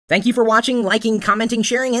Thank you for watching, liking, commenting,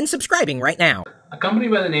 sharing, and subscribing right now. A company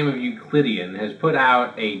by the name of Euclideon has put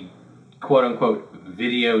out a quote-unquote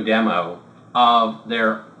video demo of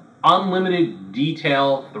their unlimited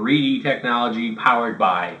detail 3D technology powered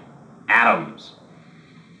by atoms.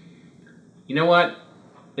 You know what?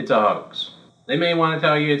 It's a hoax. They may want to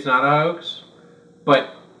tell you it's not a hoax,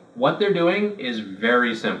 but what they're doing is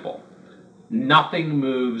very simple. Nothing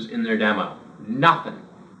moves in their demo. Nothing.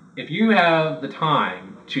 If you have the time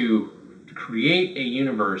to create a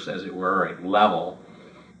universe, as it were, a level,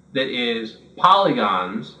 that is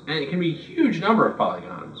polygons, and it can be a huge number of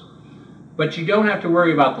polygons, but you don't have to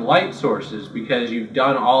worry about the light sources because you've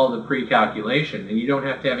done all of the pre-calculation, and you don't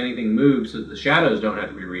have to have anything move so that the shadows don't have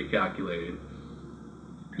to be recalculated.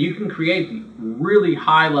 You can create the really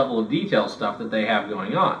high level of detail stuff that they have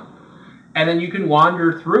going on. And then you can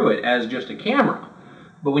wander through it as just a camera.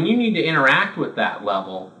 But when you need to interact with that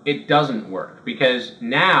level, it doesn't work. Because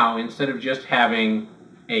now, instead of just having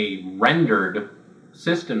a rendered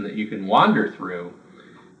system that you can wander through,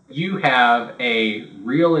 you have a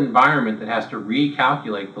real environment that has to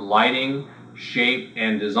recalculate the lighting, shape,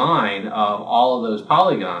 and design of all of those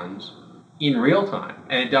polygons in real time.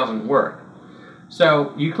 And it doesn't work.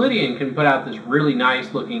 So Euclideon can put out this really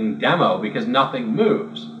nice looking demo because nothing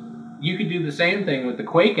moves. You could do the same thing with the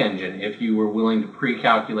Quake engine if you were willing to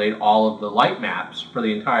pre-calculate all of the light maps for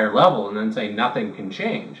the entire level and then say nothing can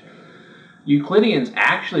change. Euclidion's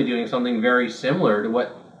actually doing something very similar to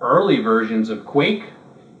what early versions of Quake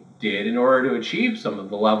did in order to achieve some of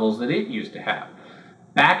the levels that it used to have.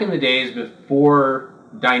 Back in the days before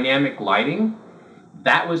dynamic lighting,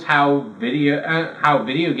 that was how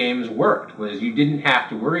video games worked, was you didn't have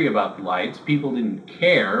to worry about the lights. People didn't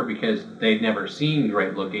care because they'd never seen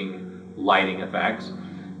great looking lighting effects.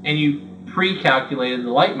 And you pre-calculated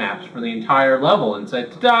the light maps for the entire level and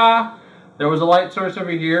said, ta-da! There was a light source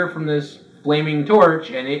over here from this flaming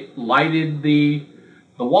torch and it lighted the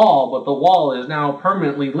wall, but the wall is now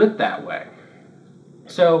permanently lit that way.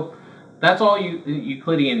 So that's all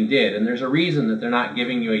Euclideon did, and there's a reason that they're not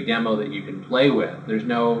giving you a demo that you can play with. There's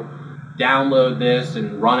no download this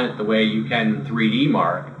and run it the way you can 3D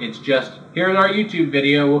Mark. It's just, here's our YouTube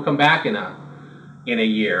video, we'll come back in a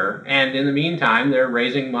year. And in the meantime, they're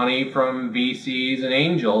raising money from VCs and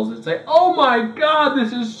angels that say, oh my God,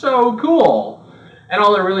 this is so cool. And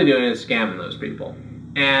all they're really doing is scamming those people.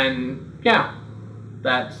 And yeah,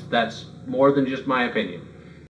 that's more than just my opinion.